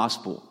 proclaim the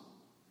gospel.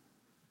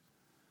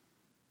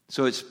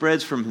 So it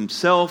spreads from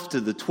himself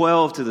to the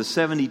 12 to the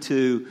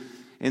 72.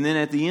 And then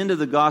at the end of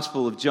the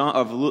Gospel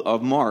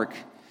of Mark,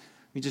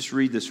 let me just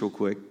read this real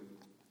quick.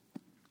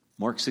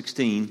 Mark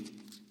 16.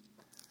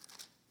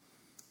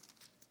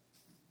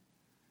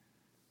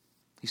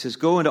 He says,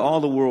 "Go into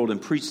all the world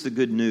and preach the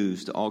good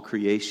news to all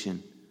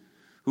creation.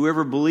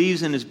 Whoever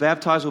believes and is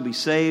baptized will be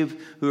saved.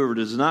 Whoever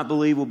does not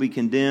believe will be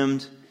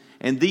condemned.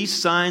 And these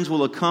signs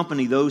will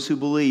accompany those who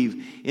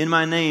believe. In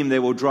my name they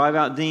will drive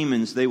out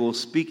demons. They will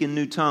speak in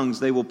new tongues.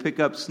 They will pick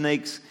up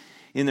snakes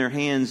in their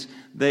hands.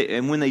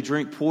 And when they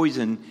drink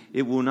poison,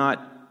 it will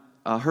not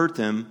hurt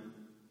them.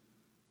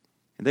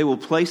 And they will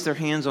place their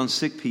hands on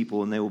sick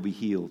people and they will be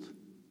healed."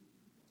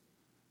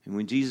 And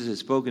when Jesus had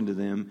spoken to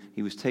them,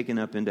 he was taken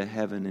up into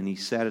heaven and he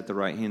sat at the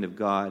right hand of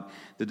God.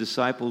 The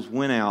disciples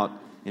went out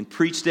and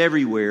preached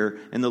everywhere,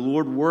 and the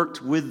Lord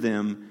worked with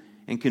them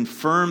and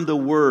confirmed the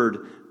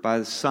word by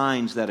the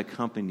signs that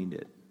accompanied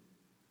it.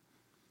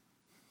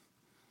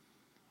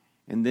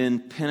 And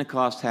then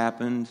Pentecost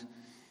happened,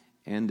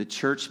 and the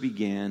church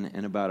began,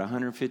 and about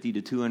 150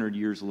 to 200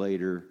 years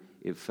later,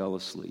 it fell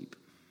asleep.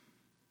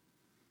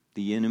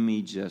 The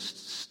enemy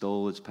just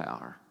stole its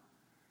power.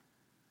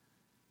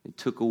 It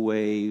took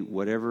away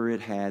whatever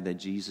it had that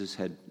Jesus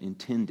had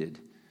intended.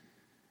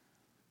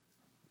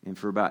 And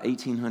for about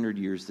 1,800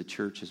 years, the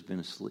church has been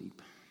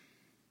asleep.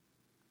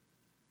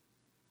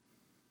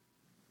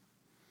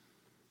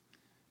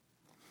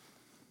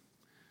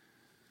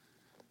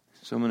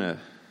 So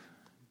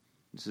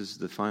this is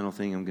the final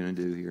thing I'm going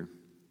to do here.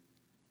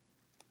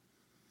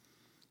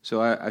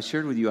 So I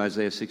shared with you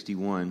Isaiah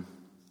 61.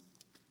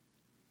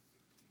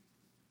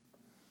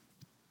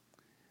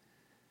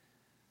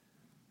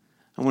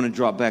 I want to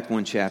drop back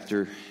one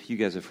chapter. You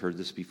guys have heard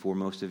this before,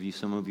 most of you.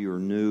 Some of you are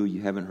new.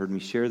 You haven't heard me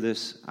share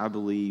this. I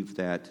believe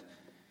that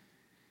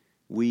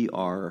we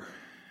are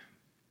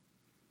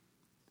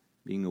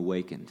being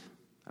awakened.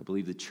 I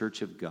believe the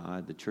church of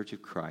God, the church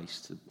of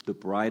Christ, the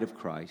bride of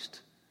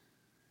Christ,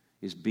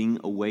 is being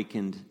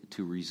awakened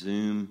to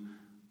resume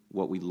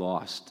what we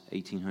lost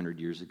 1,800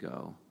 years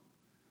ago,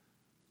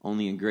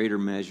 only in greater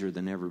measure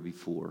than ever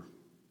before.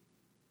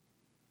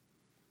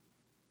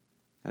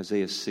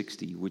 Isaiah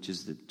 60, which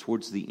is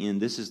towards the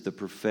end, this is the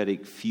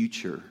prophetic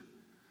future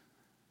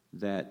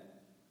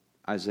that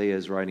Isaiah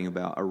is writing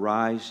about.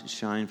 "Arise,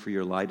 shine, for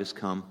your light has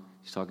come."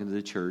 He's talking to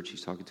the church.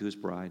 He's talking to his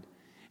bride.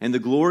 "And the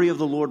glory of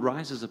the Lord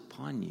rises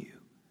upon you."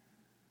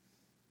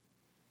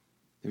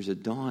 There's a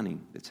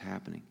dawning that's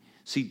happening.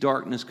 "See,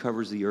 darkness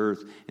covers the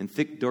earth, and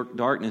thick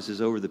darkness is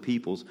over the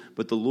peoples.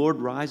 But the Lord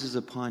rises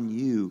upon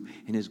you,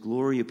 and his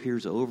glory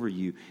appears over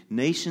you.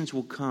 Nations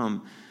will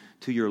come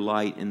to your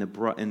light,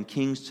 and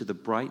kings to the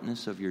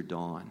brightness of your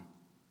dawn."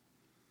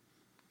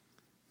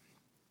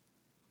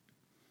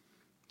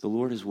 The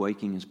Lord is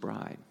waking his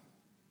bride.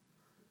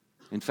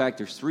 In fact,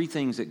 there's 3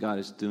 things that God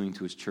is doing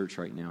to his church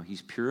right now.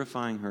 He's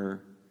purifying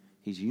her,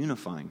 he's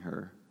unifying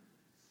her,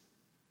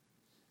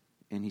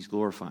 and he's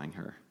glorifying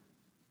her.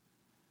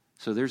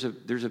 So there's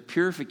a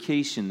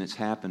purification that's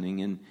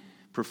happening, and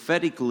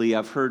prophetically,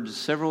 I've heard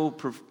several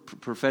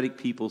prophetic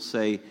people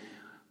say,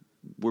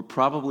 we're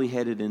probably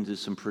headed into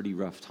some pretty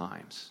rough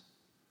times.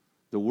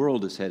 The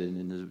world is headed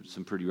into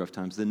some pretty rough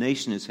times. The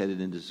nation is headed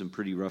into some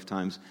pretty rough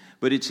times.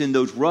 But it's in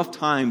those rough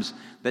times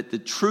that the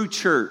true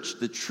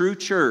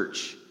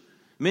church,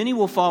 many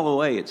will fall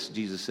away,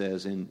 Jesus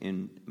says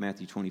in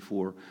Matthew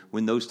 24,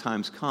 when those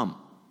times come.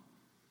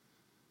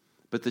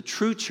 But the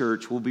true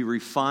church will be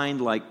refined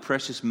like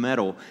precious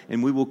metal,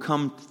 and we will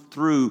come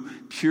through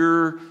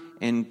pure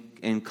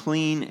and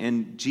clean,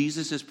 and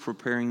Jesus is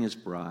preparing his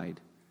bride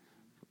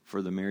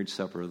for the marriage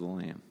supper of the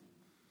Lamb.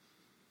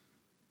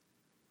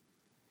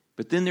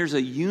 But then there's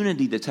a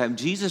unity that's happening.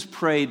 Jesus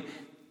prayed,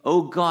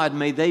 "Oh God,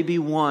 may they be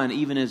one,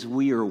 even as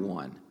we are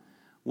one."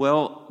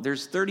 Well,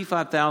 there's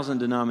 35,000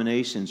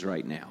 denominations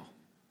right now.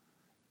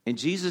 And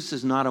Jesus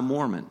is not a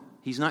Mormon.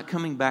 He's not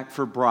coming back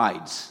for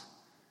brides.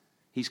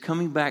 He's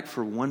coming back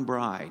for one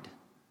bride.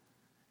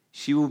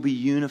 She will be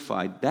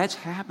unified. That's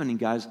happening,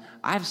 guys.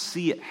 I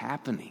see it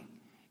happening.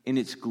 And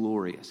it's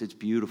glorious. It's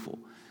beautiful.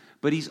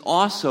 But he's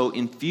also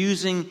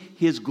infusing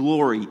his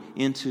glory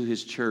into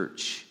his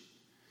church.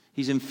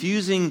 He's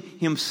infusing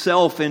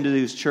himself into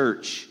his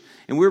church.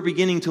 And we're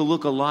beginning to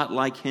look a lot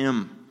like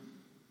him.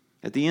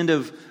 At the end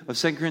of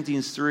 2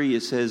 Corinthians 3,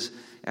 it says,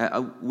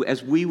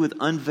 "As we with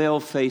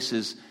unveiled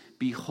faces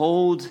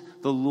behold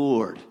the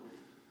Lord,"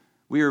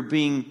 we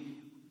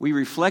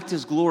reflect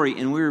his glory,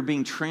 and we are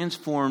being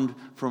transformed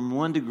from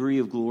one degree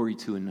of glory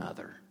to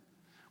another.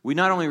 We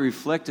not only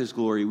reflect his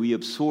glory, we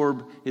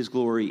absorb his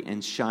glory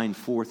and shine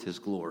forth his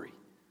glory.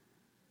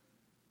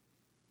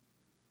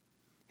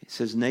 It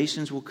says,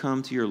 "Nations will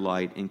come to your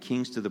light, and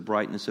kings to the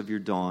brightness of your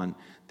dawn."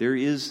 There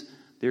is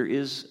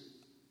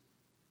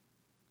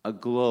a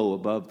glow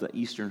above the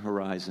eastern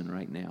horizon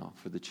right now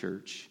for the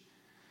church.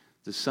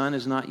 The sun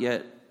has not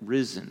yet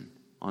risen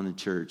on the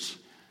church,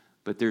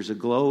 but there's a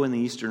glow in the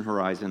eastern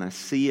horizon. I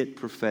see it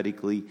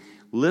prophetically.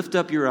 "Lift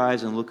up your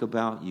eyes and look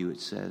about you," it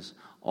says.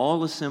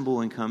 "All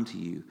assemble and come to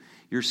you,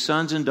 your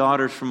sons and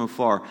daughters from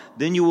afar.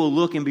 Then you will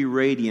look and be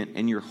radiant,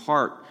 and your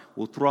heart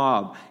will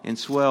throb and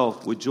swell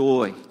with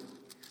joy.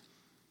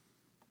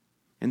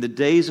 And the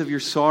days of your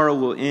sorrow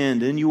will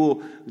end. Then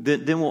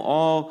will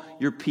all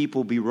your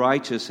people be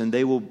righteous, and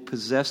they will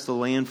possess the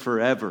land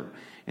forever.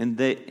 and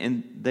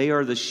they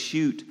are the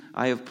shoot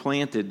I have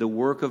planted, the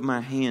work of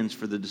my hands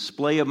for the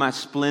display of my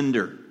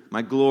splendor,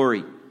 my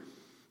glory.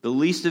 The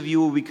least of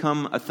you will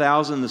become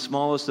 1,000, the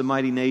smallest a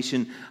mighty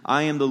nation.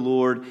 I am the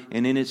Lord,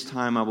 and in its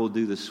time I will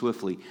do this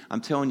swiftly.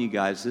 I'm telling you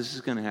guys, this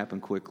is going to happen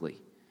quickly.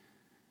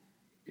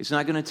 It's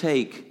not going to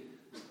take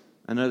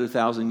another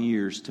 1,000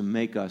 years to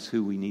make us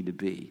who we need to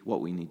be,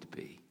 what we need to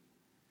be.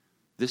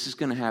 This is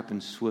going to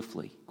happen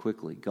swiftly,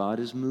 quickly. God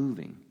is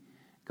moving.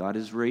 God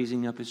is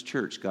raising up His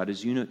church.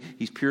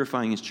 He's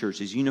purifying His church.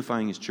 He's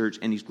unifying His church,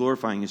 and He's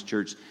glorifying His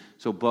church.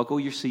 So buckle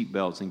your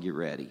seatbelts and get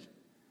ready.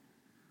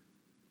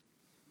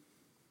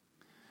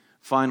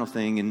 Final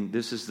thing, and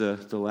this is the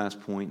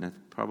last point, and I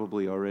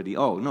probably already...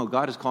 Oh, no,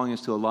 God is calling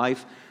us to a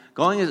life.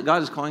 God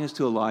is calling us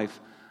to a life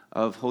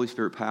of Holy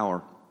Spirit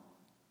power.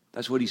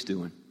 That's what He's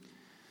doing.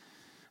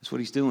 That's what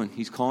He's doing.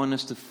 He's calling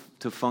us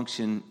to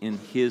function in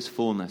His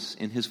fullness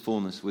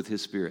with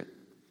His Spirit.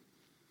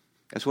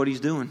 That's what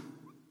He's doing.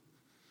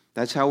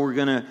 That's how we're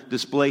going to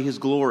display His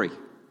glory.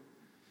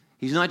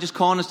 He's not just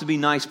calling us to be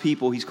nice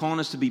people. He's calling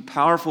us to be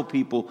powerful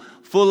people,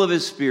 full of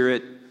His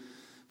Spirit,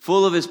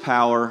 full of His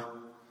power,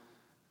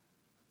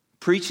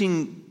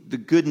 preaching the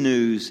good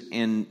news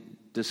and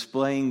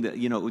displaying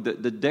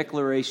the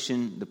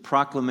declaration, the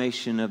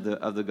proclamation of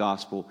the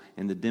gospel,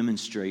 and the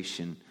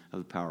demonstration of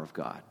the power of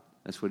God.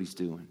 That's what He's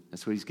doing.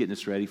 That's what He's getting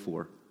us ready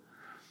for.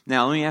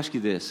 Now, let me ask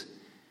you this.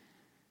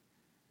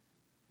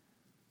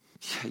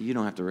 You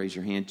don't have to raise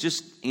your hand.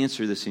 Just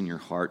answer this in your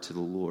heart to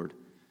the Lord.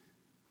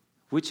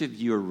 Which of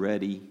you are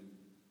ready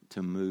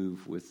to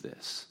move with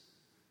this?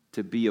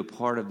 To be a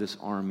part of this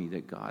army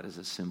that God is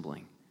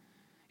assembling?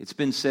 It's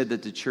been said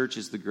that the church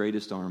is the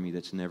greatest army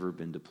that's never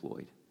been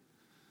deployed.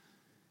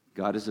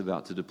 God is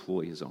about to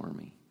deploy His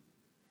army,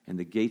 and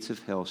the gates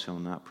of hell shall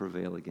not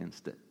prevail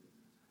against it.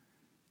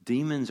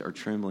 Demons are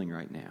trembling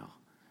right now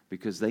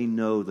because they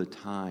know the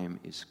time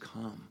is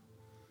come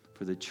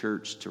for the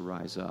church to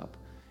rise up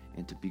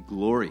and to be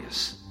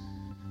glorious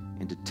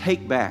and to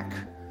take back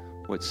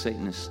what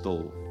Satan has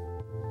stolen.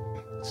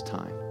 It's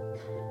time.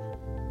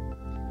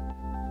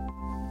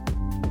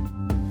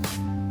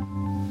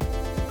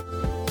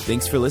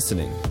 Thanks for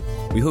listening.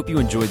 We hope you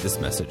enjoyed this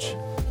message.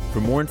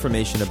 For more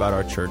information about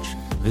our church,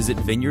 visit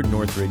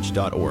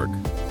vineyardnorthridge.org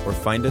or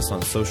find us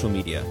on social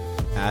media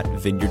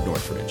 @Vineyard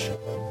Northridge.